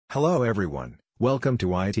Hello everyone, welcome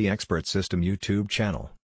to IT Expert System YouTube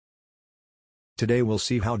channel. Today we'll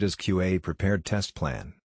see how does QA prepared test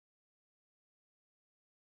plan.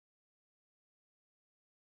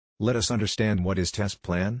 Let us understand what is test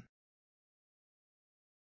plan.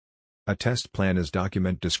 A test plan is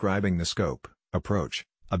document describing the scope, approach,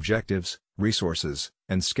 objectives, resources,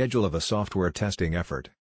 and schedule of a software testing effort.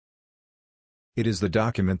 It is the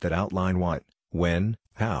document that outline what, when,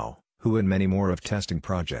 how, who and many more of testing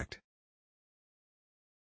project.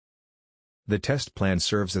 The test plan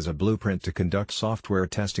serves as a blueprint to conduct software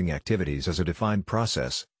testing activities as a defined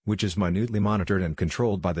process, which is minutely monitored and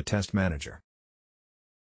controlled by the test manager.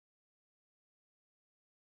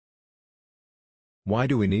 Why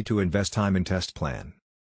do we need to invest time in test plan?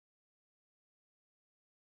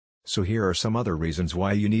 So here are some other reasons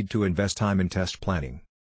why you need to invest time in test planning.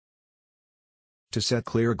 To set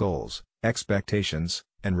clear goals, expectations,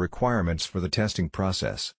 and requirements for the testing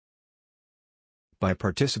process. By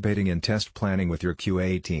participating in test planning with your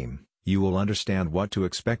QA team, you will understand what to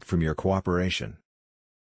expect from your cooperation.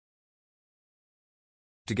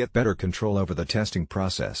 To get better control over the testing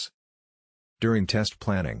process. During test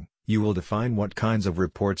planning, you will define what kinds of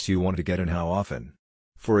reports you want to get and how often.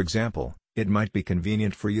 For example, it might be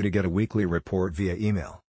convenient for you to get a weekly report via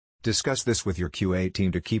email. Discuss this with your QA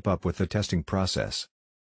team to keep up with the testing process.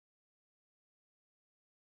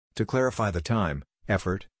 To clarify the time,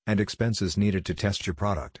 effort, and expenses needed to test your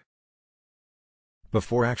product.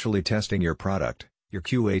 Before actually testing your product, your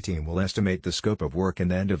QA team will estimate the scope of work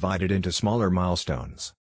and then divide it into smaller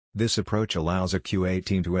milestones. This approach allows a QA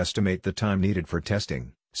team to estimate the time needed for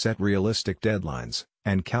testing, set realistic deadlines,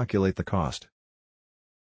 and calculate the cost.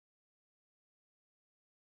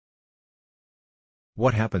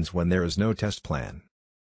 What happens when there is no test plan?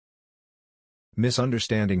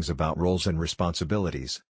 Misunderstandings about roles and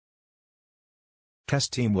responsibilities.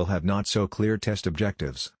 Test team will have not so clear test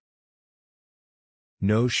objectives.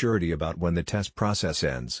 No surety about when the test process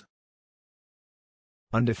ends.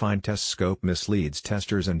 Undefined test scope misleads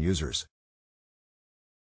testers and users.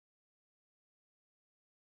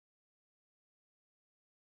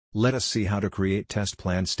 Let us see how to create test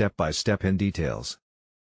plan step by step in details.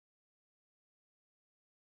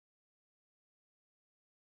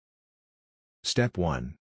 Step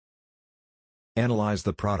 1. Analyze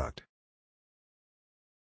the product.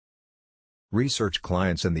 Research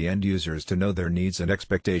clients and the end users to know their needs and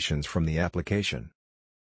expectations from the application.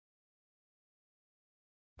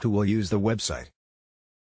 Who will use the website?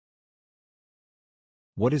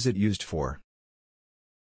 What is it used for?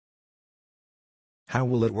 How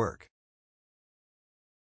will it work?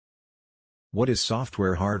 What is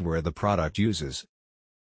software hardware the product uses?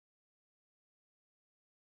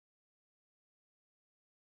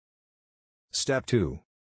 Step 2.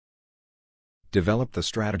 Develop the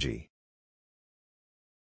strategy.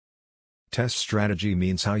 Test strategy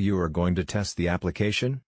means how you are going to test the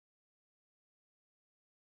application.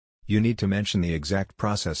 You need to mention the exact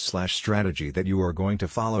process/strategy that you are going to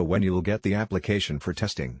follow when you will get the application for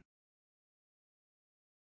testing.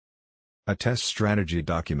 A test strategy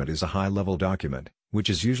document is a high-level document, which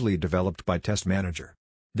is usually developed by test manager.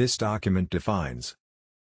 This document defines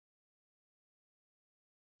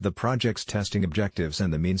the project's testing objectives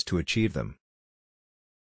and the means to achieve them.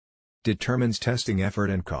 Determines testing effort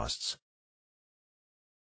and costs.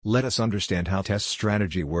 Let us understand how test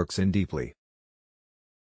strategy works in deeply.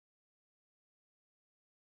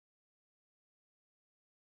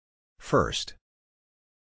 First,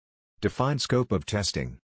 define scope of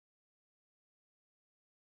testing.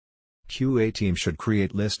 QA team should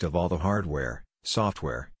create list of all the hardware,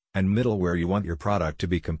 software, and middleware you want your product to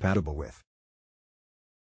be compatible with.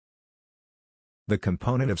 The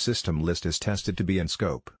component of system list is tested to be in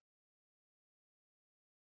scope.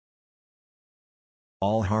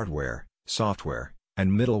 All hardware, software,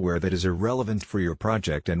 and middleware that is irrelevant for your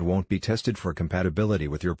project and won't be tested for compatibility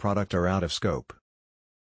with your product are out of scope.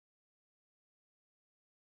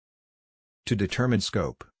 To determine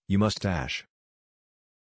scope, you must dash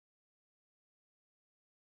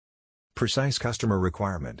precise customer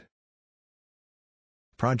requirement,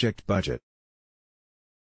 project budget,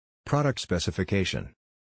 product specification,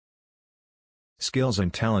 skills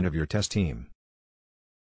and talent of your test team.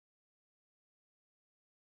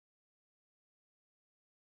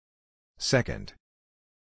 Second,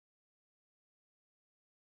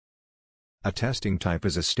 a testing type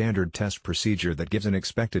is a standard test procedure that gives an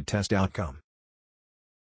expected test outcome.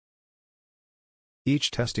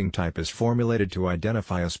 Each testing type is formulated to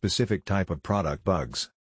identify a specific type of product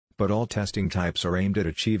bugs. But all testing types are aimed at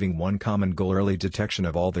achieving one common goal: early detection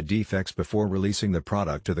of all the defects before releasing the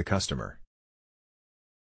product to the customer.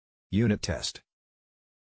 Unit test.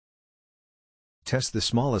 Test the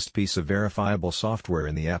smallest piece of verifiable software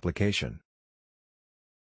in the application.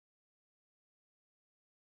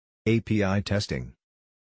 API testing.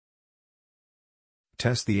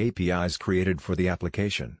 Test the APIs created for the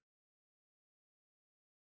application.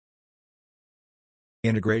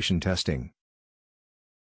 Integration testing.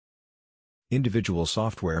 Individual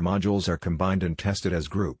software modules are combined and tested as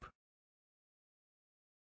group.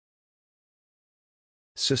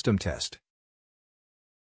 System test.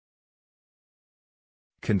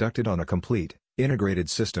 Conducted on a complete, integrated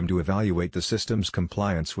system to evaluate the system's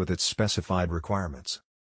compliance with its specified requirements.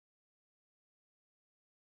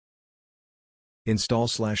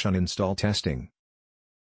 Install/uninstall testing.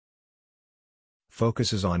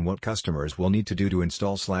 Focuses on what customers will need to do to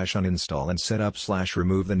install/uninstall and set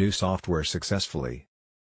up/remove the new software successfully.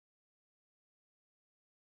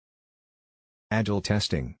 Agile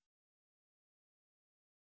testing.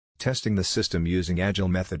 Testing the system using Agile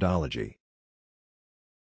methodology.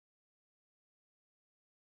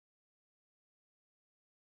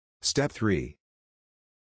 Step 3.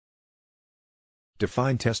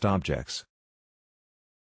 Define test objects.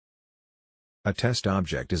 A test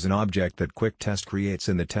object is an object that Quick Test creates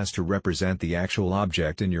in the test to represent the actual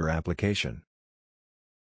object in your application.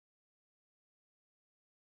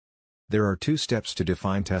 There are 2 steps to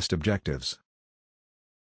define test objectives.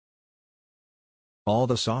 All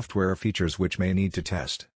the software features which may need to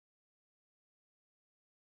test.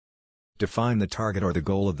 Define the target or the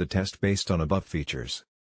goal of the test based on above features.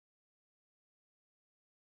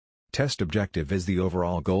 Test objective is the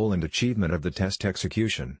overall goal and achievement of the test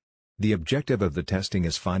execution. The objective of the testing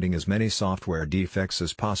is finding as many software defects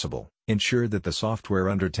as possible, ensure that the software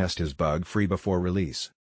under test is bug-free before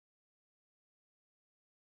release.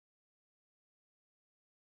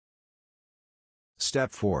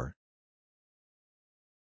 Step 4.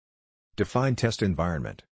 Define test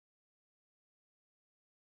environment.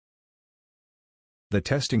 The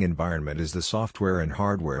testing environment is the software and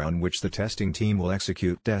hardware on which the testing team will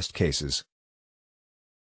execute test cases.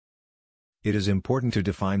 It is important to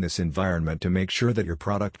define this environment to make sure that your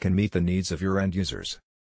product can meet the needs of your end users.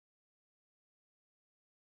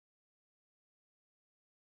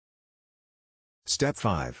 Step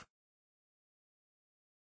 5.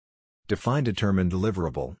 Define determine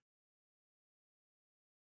deliverable.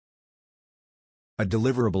 A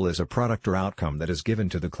deliverable is a product or outcome that is given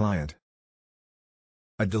to the client.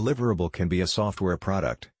 A deliverable can be a software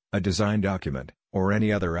product, a design document, or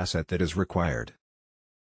any other asset that is required.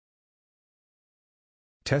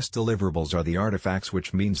 Test deliverables are the artifacts,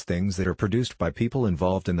 which means things that are produced by people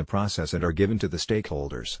involved in the process and are given to the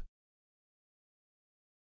stakeholders.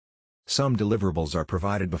 Some deliverables are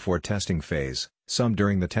provided before testing phase, some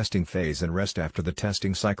during the testing phase and rest after the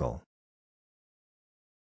testing cycle.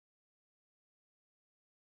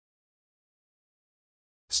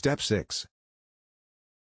 Step 6.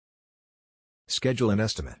 Schedule an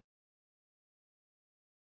estimate.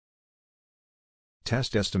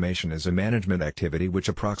 Test estimation is a management activity which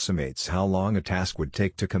approximates how long a task would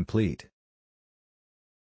take to complete.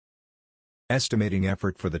 Estimating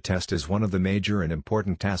effort for the test is one of the major and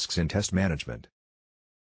important tasks in test management.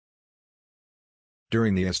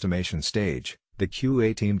 During the estimation stage, the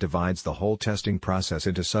QA team divides the whole testing process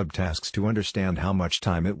into subtasks to understand how much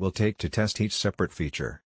time it will take to test each separate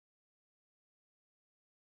feature.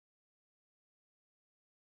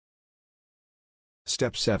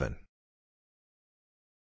 Step 7.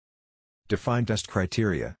 Define test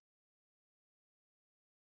criteria.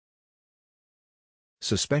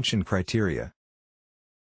 Suspension criteria.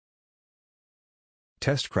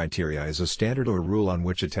 Test criteria is a standard or rule on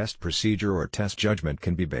which a test procedure or test judgment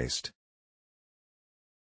can be based.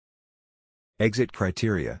 Exit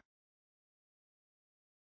criteria.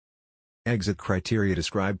 Exit criteria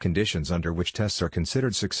describe conditions under which tests are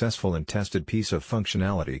considered successful and tested piece of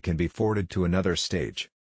functionality can be forwarded to another stage.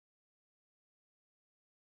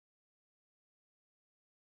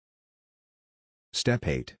 Step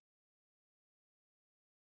 8.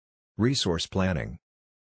 Resource planning.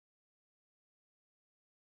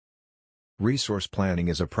 Resource planning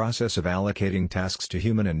is a process of allocating tasks to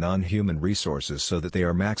human and non-human resources so that they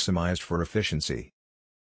are maximized for efficiency.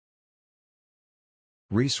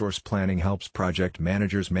 Resource planning helps project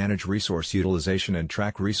managers manage resource utilization and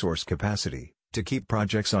track resource capacity, to keep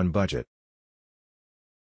projects on budget.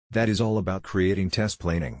 That is all about creating test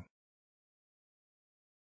planning.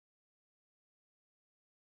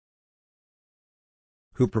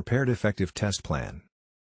 Who prepared effective test plan?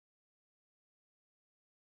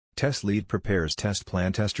 Test lead prepares test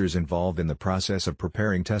plan. Testers involved in the process of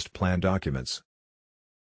preparing test plan documents.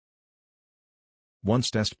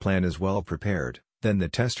 Once test plan is well prepared, then the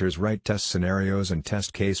testers write test scenarios and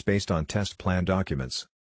test case based on test plan documents.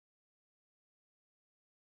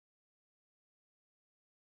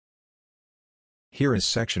 Here is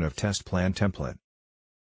section of test plan template.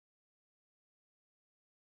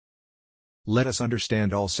 Let us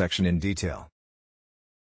understand all section in detail.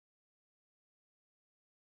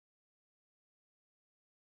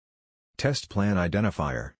 Test plan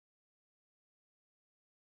identifier.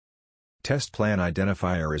 Test plan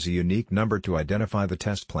identifier is a unique number to identify the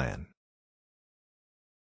test plan.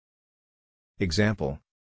 Example: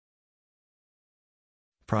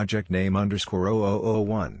 project name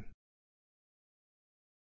 _0001.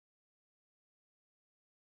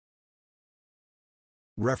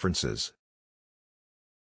 References.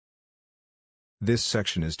 This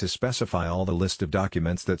section is to specify all the list of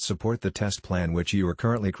documents that support the test plan which you are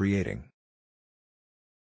currently creating.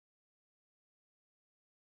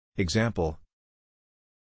 Example: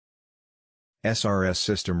 SRS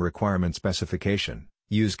System Requirement Specification,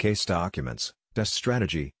 Use Case Documents, Test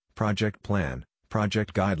Strategy, Project Plan,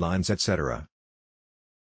 Project Guidelines, etc.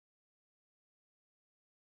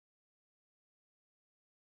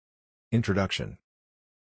 Introduction.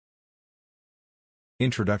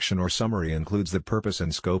 Introduction or summary includes the purpose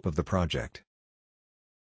and scope of the project.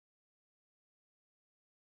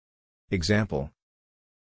 Example: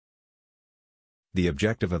 the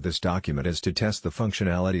objective of this document is to test the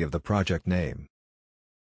functionality of the project name.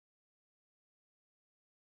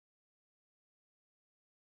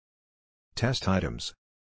 Test items.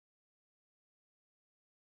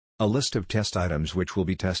 A list of test items which will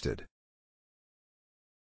be tested.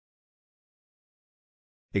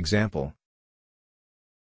 Example: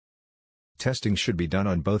 testing should be done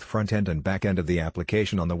on both front-end and back-end of the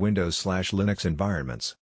application on the Windows/Linux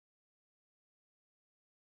environments.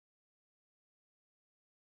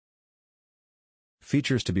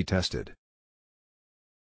 Features to be tested.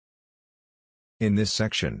 In this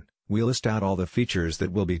section, we list out all the features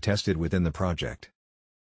that will be tested within the project.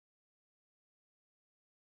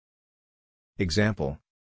 Example: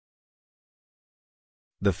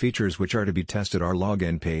 the features which are to be tested are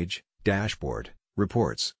login page, dashboard,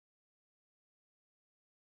 reports.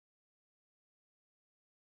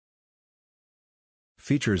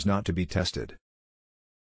 Features not to be tested.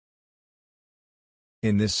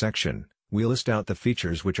 In this section, we list out the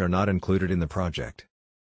features which are not included in the project.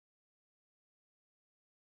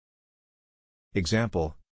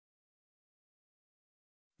 Example: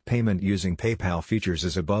 payment using PayPal features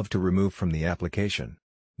is above to remove from the application.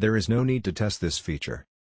 There is no need to test this feature.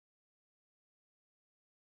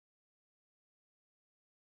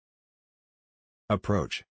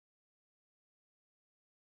 Approach.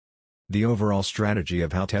 The overall strategy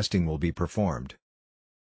of how testing will be performed.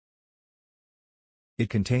 It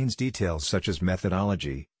contains details such as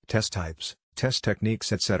methodology, test types, test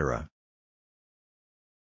techniques, etc.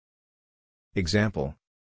 Example: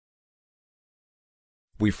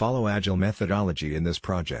 we follow Agile methodology in this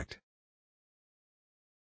project.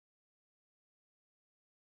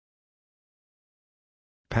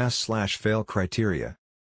 Pass/fail criteria.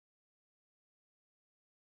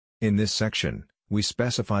 In this section, we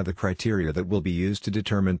specify the criteria that will be used to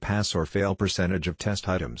determine pass or fail percentage of test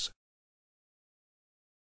items.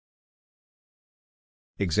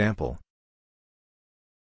 Example: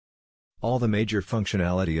 all the major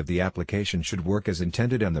functionality of the application should work as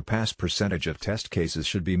intended and the pass percentage of test cases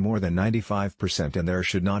should be more than 95% and there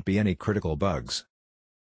should not be any critical bugs.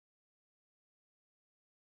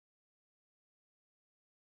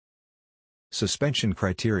 Suspension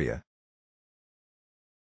criteria.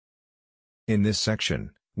 In this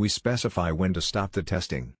section, we specify when to stop the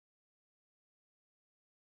testing.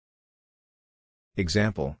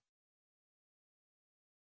 Example: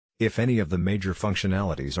 if any of the major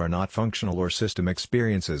functionalities are not functional or system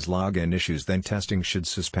experiences login issues, then testing should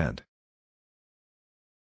suspend.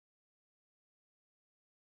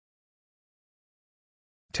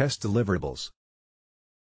 Test deliverables.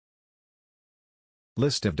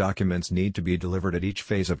 List of documents need to be delivered at each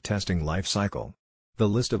phase of testing life cycle. The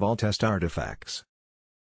list of all test artifacts.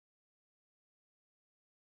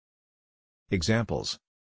 Examples: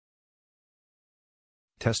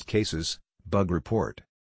 test cases, bug report.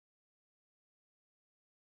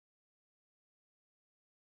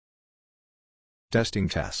 Testing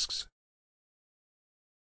tasks.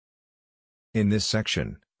 In this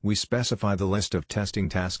section, we specify the list of testing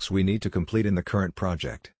tasks we need to complete in the current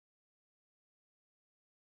project.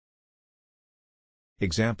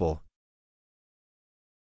 Example: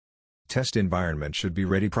 test environment should be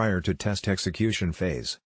ready prior to test execution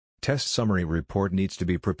phase. Test summary report needs to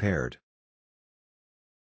be prepared.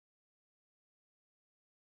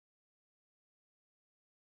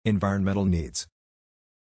 Environmental needs.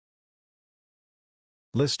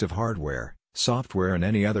 List of hardware, software and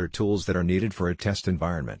any other tools that are needed for a test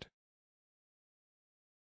environment.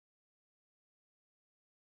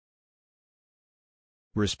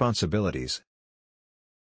 Responsibilities.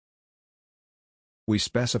 We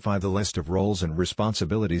specify the list of roles and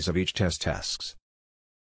responsibilities of each test tasks.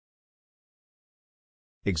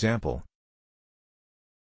 Example: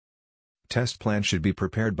 test plan should be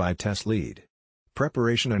prepared by test lead.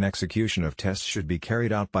 Preparation and execution of tests should be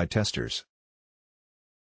carried out by testers.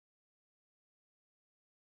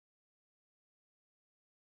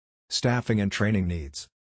 Staffing and training needs.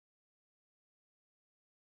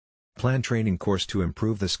 Plan training course to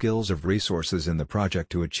improve the skills of resources in the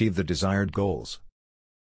project to achieve the desired goals.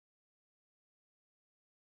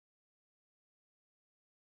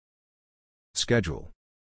 Schedule.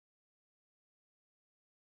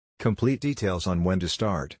 Complete details on when to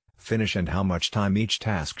start, finish and how much time each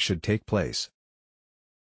task should take place.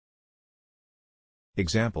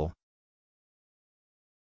 Example: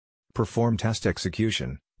 perform test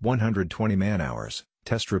execution, 120 man-hours,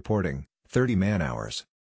 test reporting, 30 man-hours.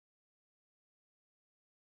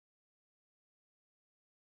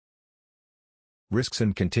 Risks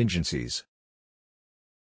and contingencies.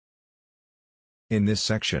 In this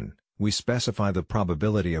section, we specify the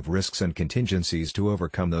probability of risks and contingencies to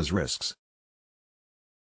overcome those risks.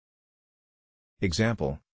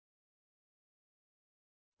 Example: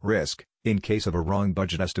 risk: in case of a wrong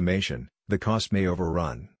budget estimation, the cost may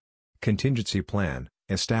overrun. Contingency plan: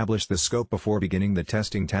 establish the scope before beginning the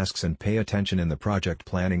testing tasks and pay attention in the project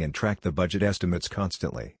planning and track the budget estimates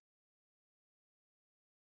constantly.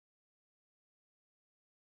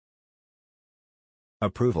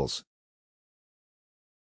 Approvals.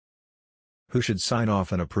 Who should sign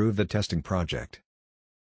off and approve the testing project?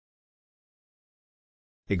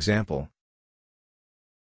 Example: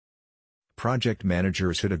 project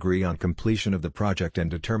managers should agree on completion of the project and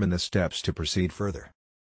determine the steps to proceed further.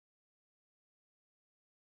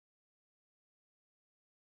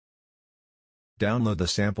 Download the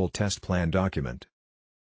sample test plan document.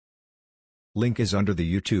 Link is under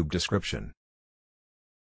the YouTube description.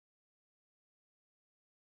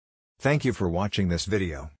 Thank you for watching this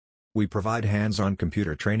video. We provide hands-on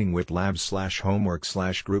computer training with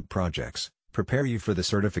labs/homework/group projects, prepare you for the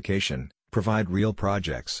certification, provide real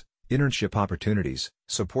projects, internship opportunities,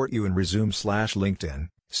 support you in Resume/LinkedIn,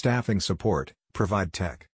 staffing support, provide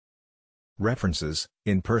tech references,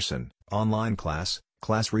 in-person, online class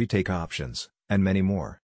retake options, and many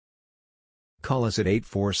more. Call us at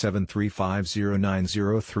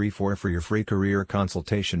 847-350-9034 for your free career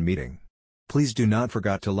consultation meeting. Please do not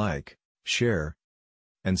forget to like, share,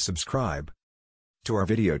 and subscribe to our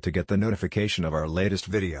video to get the notification of our latest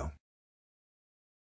video.